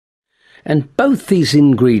And both these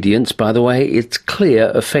ingredients, by the way, it's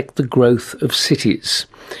clear, affect the growth of cities.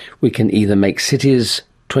 We can either make cities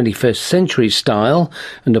 21st century style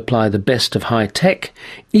and apply the best of high tech,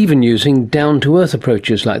 even using down-to-earth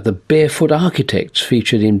approaches like the barefoot architects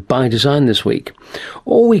featured in By Design this week.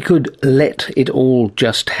 Or we could let it all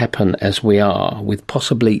just happen as we are, with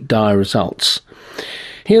possibly dire results.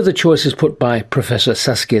 Here are the choices put by Professor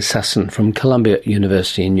Saskia Sassen from Columbia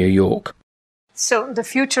University in New York. So the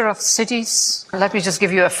future of cities, let me just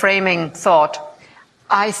give you a framing thought.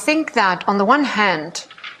 I think that on the one hand,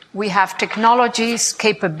 we have technologies,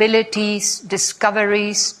 capabilities,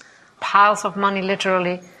 discoveries, piles of money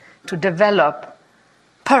literally, to develop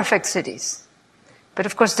perfect cities. But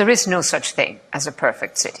of course there is no such thing as a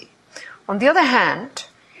perfect city. On the other hand,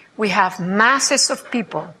 we have masses of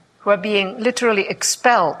people who are being literally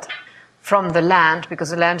expelled from the land,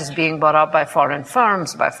 because the land is being bought up by foreign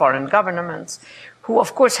firms, by foreign governments, who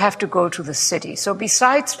of course have to go to the city. So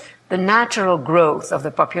besides the natural growth of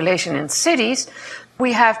the population in cities,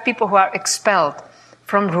 we have people who are expelled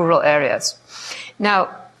from rural areas.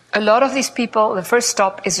 Now, a lot of these people, the first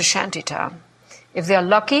stop is a shantytown. If they're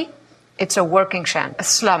lucky, it's a working shanty, a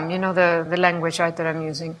slum, you know, the language that I'm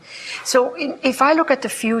using. So if I look at the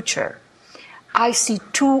future, I see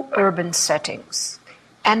two urban settings.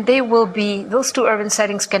 And those two urban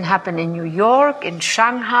settings can happen in New York, in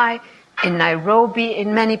Shanghai, in Nairobi,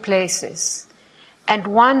 in many places. And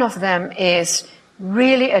one of them is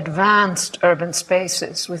really advanced urban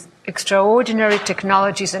spaces with extraordinary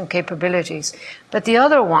technologies and capabilities. But the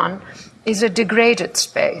other one is a degraded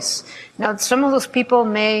space. Now, some of those people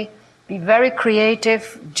may be very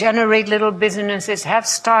creative, generate little businesses, have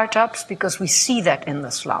startups, because we see that in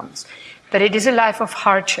the slums. But it is a life of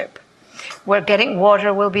hardship, where getting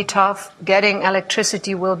water will be tough, getting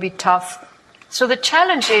electricity will be tough. So the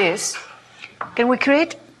challenge is, can we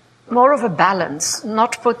create more of a balance,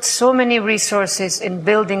 not put so many resources in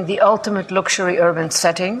building the ultimate luxury urban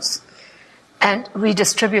settings, and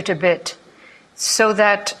redistribute a bit so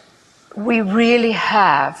that we really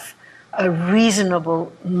have a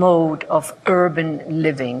reasonable mode of urban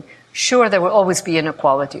living. Sure, there will always be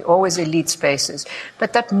inequality, always elite spaces,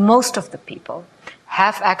 but that most of the people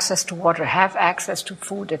have access to water, have access to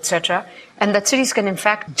food, etc., and that cities can in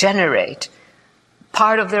fact generate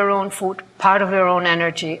part of their own food, part of their own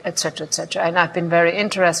energy, etc., etc. And I've been very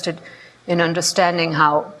interested in understanding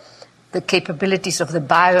how the capabilities of the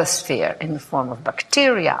biosphere in the form of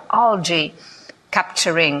bacteria, algae,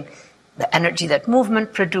 capturing the energy that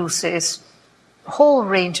movement produces, a whole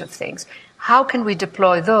range of things. How can we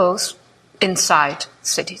deploy those inside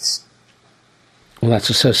cities? Well, that's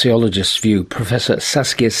a sociologist's view. Professor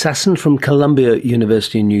Saskia Sassen from Columbia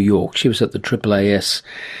University in New York. She was at the AAAS.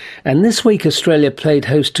 And this week, Australia played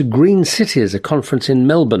host to Green Cities, a conference in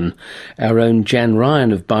Melbourne. Our own Jan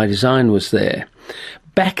Ryan of By Design was there.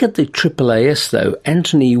 Back at the AAAS, though,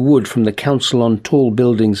 Antony Wood from the Council on Tall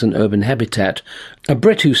Buildings and Urban Habitat, a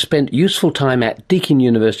Brit who spent useful time at Deakin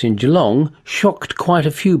University in Geelong, shocked quite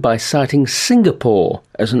a few by citing Singapore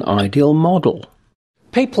as an ideal model.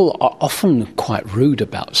 People are often quite rude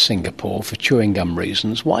about Singapore for chewing gum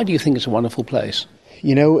reasons. Why do you think it's a wonderful place?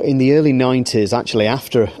 You know, in the early 90s, actually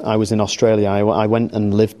after I was in Australia, I went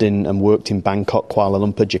and lived in and worked in Bangkok, Kuala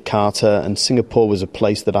Lumpur, Jakarta, and Singapore was a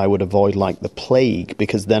place that I would avoid like the plague,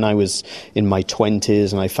 because then I was in my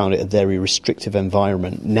 20s and I found it a very restrictive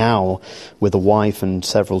environment. Now, with a wife and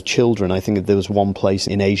several children, I think if there was one place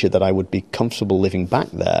in Asia that I would be comfortable living back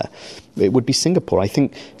there, it would be Singapore. I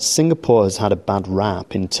think Singapore has had a bad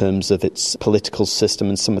rap in terms of its political system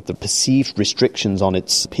and some of the perceived restrictions on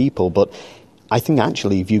its people, but I think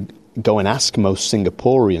actually if you go and ask most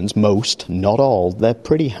Singaporeans, most, not all, they're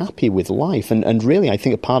pretty happy with life. And really I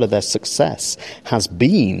think a part of their success has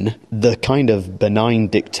been the kind of benign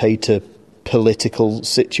dictator political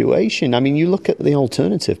situation. I mean, you look at the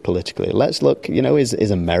alternative politically. Let's look, you know, is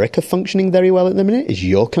America functioning very well at the minute? Is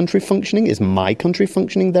your country functioning? Is my country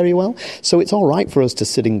functioning very well? So it's all right for us to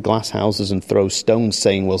sit in glass houses and throw stones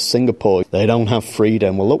saying, well, Singapore, they don't have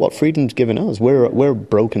freedom. Well, look what freedom's given us. We're a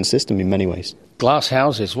broken system in many ways. Glass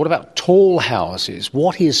houses. What about tall houses?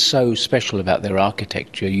 What is so special about their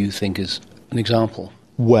architecture you think is an example?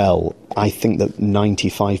 Well, I think that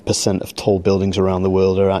 95% of tall buildings around the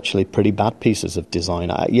world are actually pretty bad pieces of design.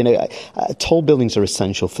 Tall buildings are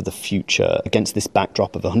essential for the future against this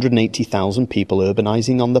backdrop of 180,000 people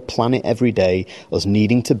urbanizing on the planet every day, us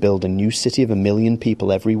needing to build a new city of 1 million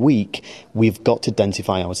people every week. We've got to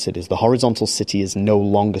densify our cities. The horizontal city is no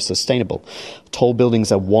longer sustainable. Tall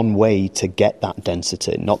buildings are one way to get that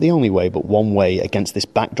density, not the only way, but one way against this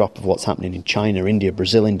backdrop of what's happening in China, India,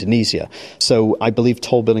 Brazil, Indonesia. So I believe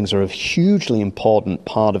tall buildings are a hugely important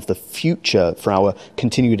part of the future for our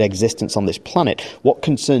continued existence on this planet. What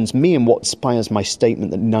concerns me and what inspires my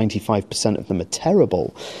statement that 95% of them are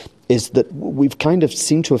terrible is that we've kind of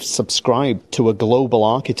seemed to have subscribed to a global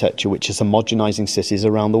architecture which is homogenizing cities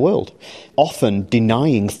around the world, often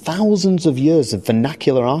denying thousands of years of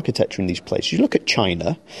vernacular architecture in these places. You look at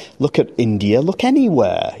China, look at India, look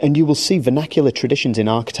anywhere, and you will see vernacular traditions in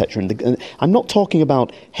architecture. And I'm not talking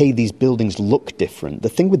about, hey, these buildings look different. The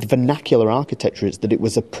thing with vernacular architecture is that it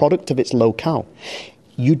was a product of its locale.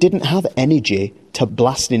 You didn't have energy to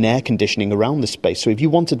blast in air conditioning around the space. So if you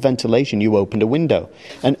wanted ventilation, you opened a window.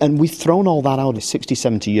 And we've thrown all that out 60,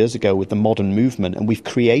 70 years ago with the modern movement, and we've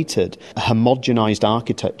created a homogenized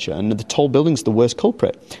architecture. And the tall building's the worst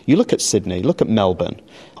culprit. You look at Sydney, look at Melbourne,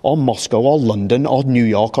 or Moscow, or London, or New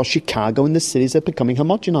York, or Chicago, and the cities are becoming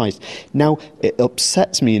homogenized. Now, it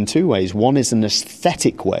upsets me in two ways. One is an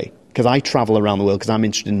aesthetic way, because I travel around the world because I'm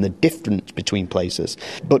interested in the difference between places.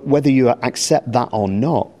 But whether you accept that or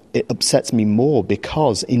not, it upsets me more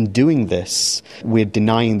because in doing this, we're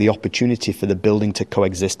denying the opportunity for the building to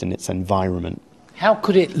coexist in its environment. How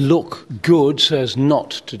could it look good so as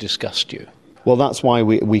not to disgust you? Well, that's why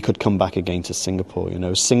we could come back again to Singapore. You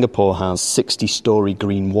know, Singapore has 60-storey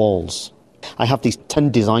green walls. I have these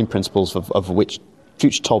 10 design principles of which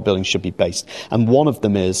future tall buildings should be based. And one of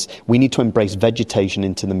them is we need to embrace vegetation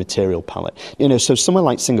into the material palette. You know, so somewhere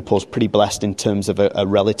like Singapore is pretty blessed in terms of a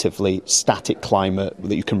relatively static climate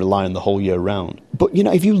that you can rely on the whole year round. But, you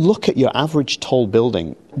know, if you look at your average tall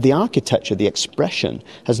building, the architecture, the expression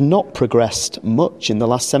has not progressed much in the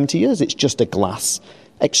last 70 years. It's just a glass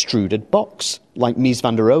extruded box like Mies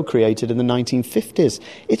van der Rohe created in the 1950s.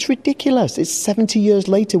 It's ridiculous. It's 70 years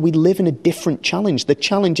later. We live in a different challenge. The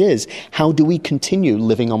challenge is, how do we continue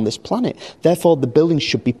living on this planet? Therefore, the buildings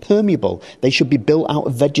should be permeable. They should be built out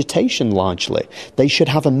of vegetation largely. They should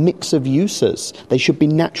have a mix of uses. They should be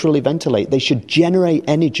naturally ventilated. They should generate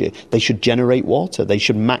energy. They should generate water. They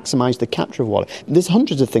should maximize the capture of water. There's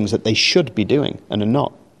hundreds of things that they should be doing and are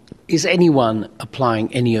not. Is anyone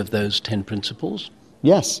applying any of those 10 principles?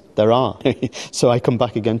 Yes, there are. So I come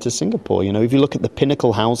back again to Singapore. You know, if you look at the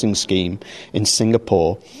Pinnacle housing scheme in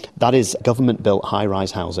Singapore, that is government-built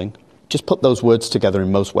high-rise housing. Just put those words together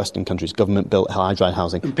in most Western countries, government-built high-rise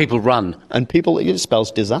housing. And people run. And people, it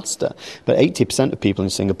spells disaster. But 80% of people in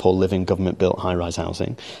Singapore live in government-built high-rise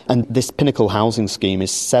housing. And this Pinnacle housing scheme is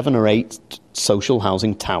 7 or 8 social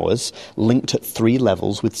housing towers linked at 3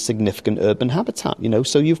 levels with significant urban habitat, you know.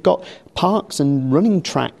 So you've got parks and running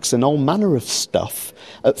tracks and all manner of stuff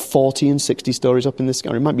at 40 and 60 stories up in the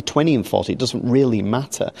sky. It might be 20 and 40, it doesn't really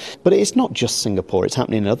matter. But it's not just Singapore, it's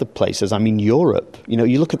happening in other places. I mean, Europe, you know,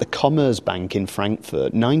 you look at the Commerzbank in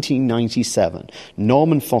Frankfurt, 1997,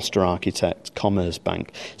 Norman Foster architect, Commerzbank,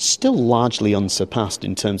 still largely unsurpassed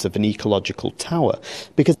in terms of an ecological tower,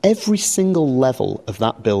 because every single level of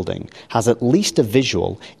that building has at least a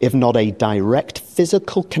visual, if not a direct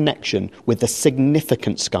physical connection with a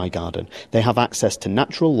significant sky garden. They have access to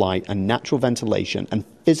natural light and natural ventilation and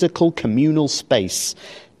physical communal space.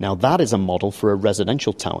 Now that is a model for a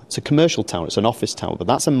residential tower. It's a commercial tower, it's an office tower, but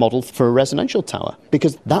that's a model for a residential tower.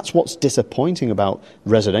 Because that's what's disappointing about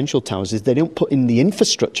residential towers, is they don't put in the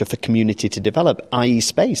infrastructure for community to develop, i.e.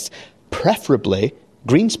 space, preferably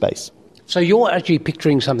green space. So you're actually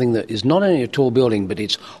picturing something that is not only a tall building, but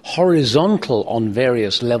it's horizontal on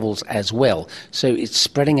various levels as well. So it's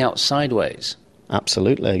spreading out sideways.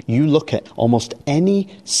 Absolutely. You look at almost any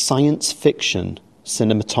science fiction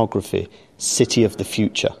cinematography, city of the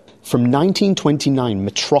future. From 1929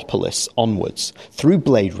 Metropolis onwards, through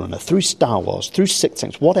Blade Runner, through Star Wars, through Sixth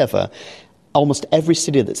Sense, whatever, almost every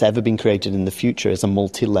city that's ever been created in the future is a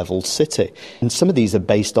multi-level city. And some of these are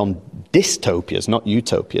based on dystopias, not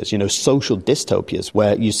utopias, you know, social dystopias,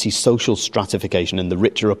 where you see social stratification and the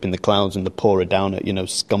rich are up in the clouds and the poor are down at, you know,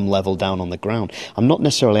 scum level down on the ground. I'm not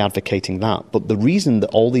necessarily advocating that, but the reason that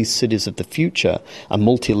all these cities of the future are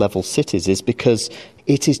multi-level cities is because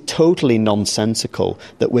it is totally nonsensical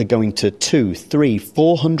that we're going to 200, 300,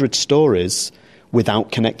 400 stories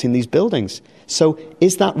without connecting these buildings. So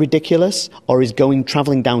is that ridiculous, or is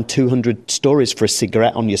travelling down 200 stories for a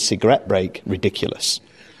cigarette on your cigarette break ridiculous?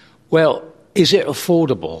 Well, is it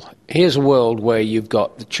affordable? Here's a world where you've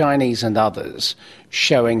got the Chinese and others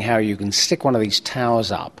showing how you can stick one of these towers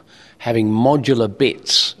up, having modular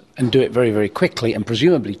bits, and do it very, very quickly and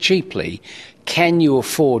presumably cheaply. Can you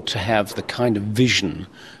afford to have the kind of vision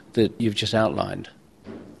that you've just outlined?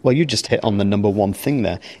 Well, you just hit on the number one thing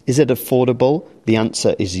there. Is it affordable? The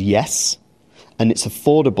answer is yes. And it's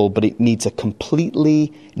affordable, but it needs a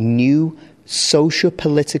completely new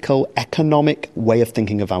socio-political, economic way of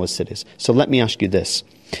thinking of our cities. So let me ask you this.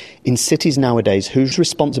 In cities nowadays, whose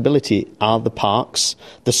responsibility are the parks,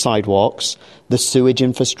 the sidewalks, the sewage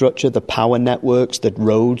infrastructure, the power networks, the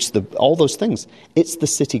roads, all those things? It's the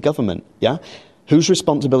city government, yeah? Whose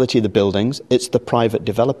responsibility are the buildings? It's the private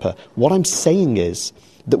developer. What I'm saying is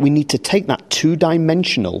that we need to take that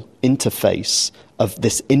two-dimensional interface of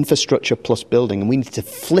this infrastructure plus building, and we need to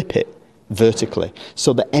flip it vertically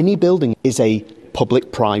so that any building is a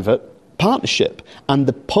public-private partnership, and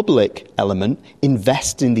the public element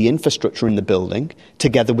invests in the infrastructure in the building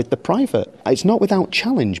together with the private. It's not without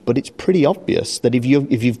challenge, but it's pretty obvious that if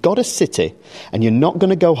you've got a city and you're not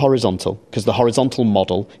going to go horizontal, because the horizontal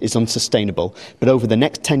model is unsustainable, but over the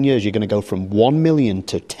next 10 years you're going to go from 1 million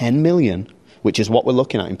to 10 million, which is what we're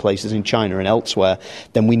looking at in places in China and elsewhere,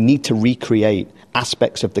 then we need to recreate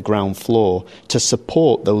aspects of the ground floor to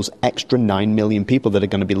support those extra 9 million people that are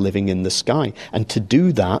going to be living in the sky. And to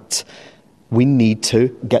do that, we need to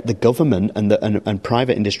get the government and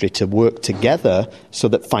private industry to work together so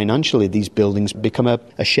that financially these buildings become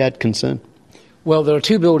a shared concern. Well, there are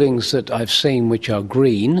two buildings that I've seen which are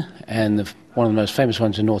green, and one of the most famous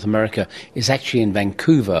ones in North America is actually in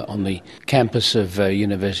Vancouver on the campus of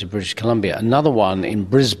University of British Columbia. Another one in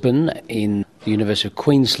Brisbane in the University of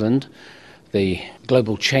Queensland, the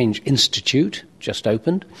Global Change Institute just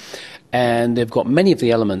opened. And they've got many of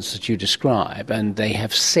the elements that you describe, and they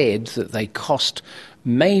have said that they cost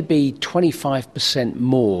maybe 25%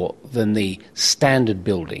 more than the standard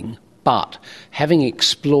building, but having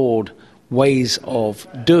explored ways of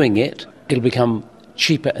doing it, it'll become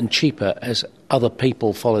cheaper and cheaper as other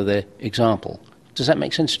people follow their example. Does that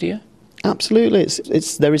make sense to you? Absolutely.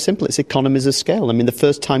 It's very simple. It's economies of scale. I mean, the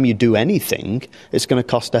first time you do anything, it's going to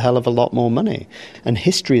cost a hell of a lot more money. And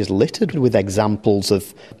history is littered with examples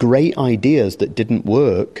of great ideas that didn't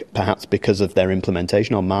work, perhaps because of their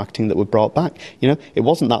implementation or marketing that were brought back. You know, it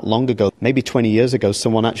wasn't that long ago, maybe 20 years ago,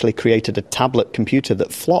 someone actually created a tablet computer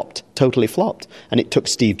that totally flopped. And it took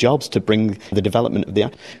Steve Jobs to bring the development of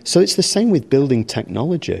the... So it's the same with building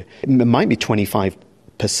technology. It might be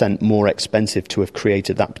 25% more expensive to have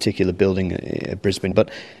created that particular building in Brisbane.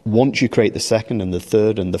 But once you create the second and the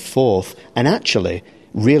third and the fourth, and actually,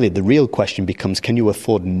 really the real question becomes, can you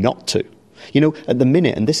afford not to? You know, at the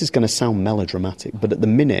minute, and this is going to sound melodramatic, but at the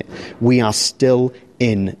minute, we are still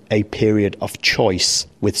in a period of choice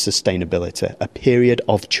with sustainability, a period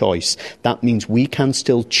of choice. That means we can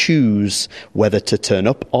still choose whether to turn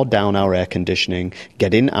up or down our air conditioning,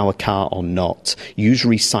 get in our car or not, use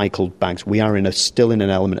recycled bags. We are still in an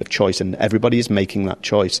element of choice, and everybody is making that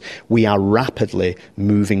choice. We are rapidly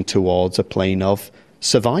moving towards a plane of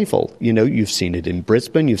survival. You know, you've seen it in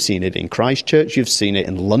Brisbane, you've seen it in Christchurch, you've seen it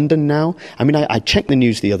in London now. I mean, I checked the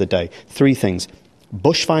news the other day. 3 things.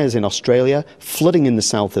 Bushfires in Australia, flooding in the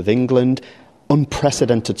south of England,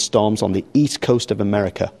 unprecedented storms on the east coast of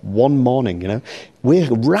America. One morning, you know. We're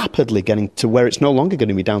rapidly getting to where it's no longer going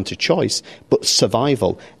to be down to choice, but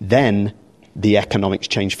survival. Then the economics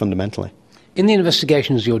change fundamentally. In the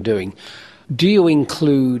investigations you're doing, do you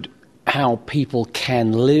include how people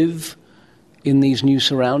can live in these new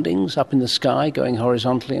surroundings, up in the sky, going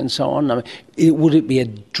horizontally and so on? I mean, would it be a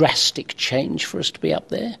drastic change for us to be up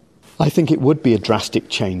there? I think it would be a drastic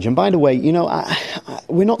change. And by the way, you know,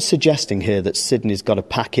 we're not suggesting here that Sydney's got to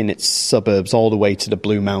pack in its suburbs all the way to the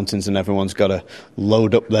Blue Mountains and everyone's got to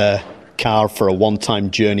load up their car for a one-time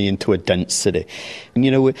journey into a dense city. And,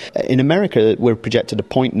 you know, in America, we're projected a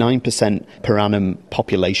 0.9% per annum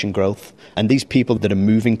population growth. And these people that are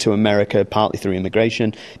moving to America, partly through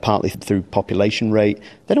immigration, partly through population rate,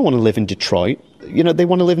 they don't want to live in Detroit. You know, they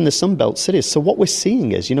want to live in the Sunbelt cities. So what we're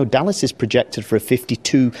seeing is, you know, Dallas is projected for a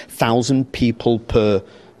 52,000 people per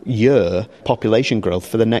year population growth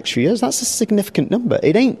for the next few years. That's a significant number.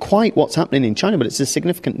 It ain't quite what's happening in China, but it's a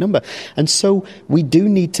significant number. And so we do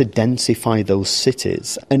need to densify those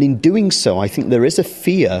cities. And in doing so, I think there is a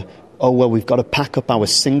fear, oh, well, we've got to pack up our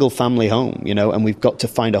single-family home, you know, and we've got to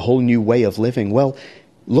find a whole new way of living. Well,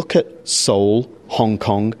 look at Seoul, Hong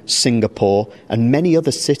Kong, Singapore, and many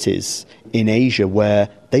other cities in Asia where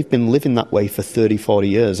they've been living that way for 30, 40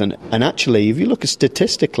 years. And actually, if you look at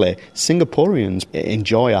statistically, Singaporeans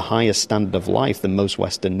enjoy a higher standard of life than most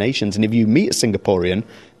Western nations. And if you meet a Singaporean,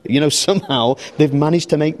 you know, somehow they've managed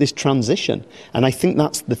to make this transition. And I think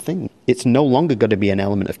that's the thing. It's no longer going to be an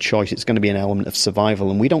element of choice. It's going to be an element of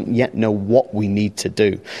survival. And we don't yet know what we need to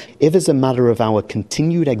do. If as a matter of our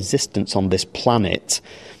continued existence on this planet,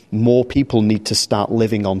 more people need to start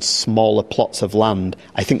living on smaller plots of land,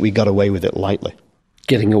 I think we got away with it lightly.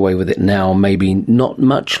 Getting away with it now, maybe not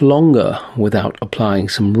much longer without applying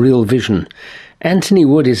some real vision Antony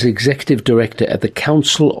Wood is Executive Director at the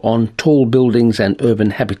Council on Tall Buildings and Urban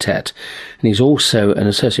Habitat, and he's also an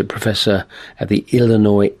Associate Professor at the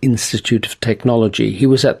Illinois Institute of Technology. He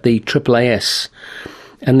was at the AAAS.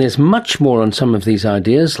 And there's much more on some of these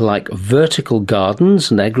ideas, like vertical gardens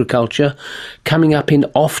and agriculture, coming up in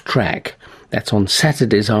Off Track. That's on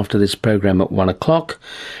Saturdays after this programme at 1 o'clock,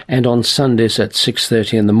 and on Sundays at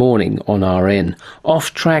 6:30 in the morning on RN.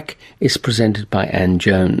 Off Track is presented by Anne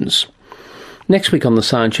Jones. Next week on The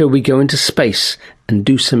Science Show, we go into space and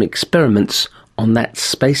do some experiments on that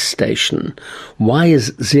space station. Why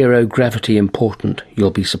is zero gravity important?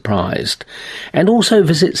 You'll be surprised. And also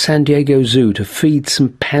visit San Diego Zoo to feed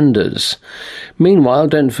some pandas. Meanwhile,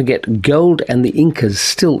 don't forget Gold and the Incas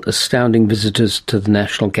still astounding visitors to the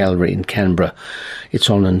National Gallery in Canberra. It's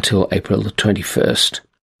on until April the 21st.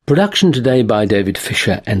 Production today by David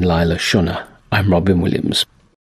Fisher and Lila Shunner. I'm Robin Williams.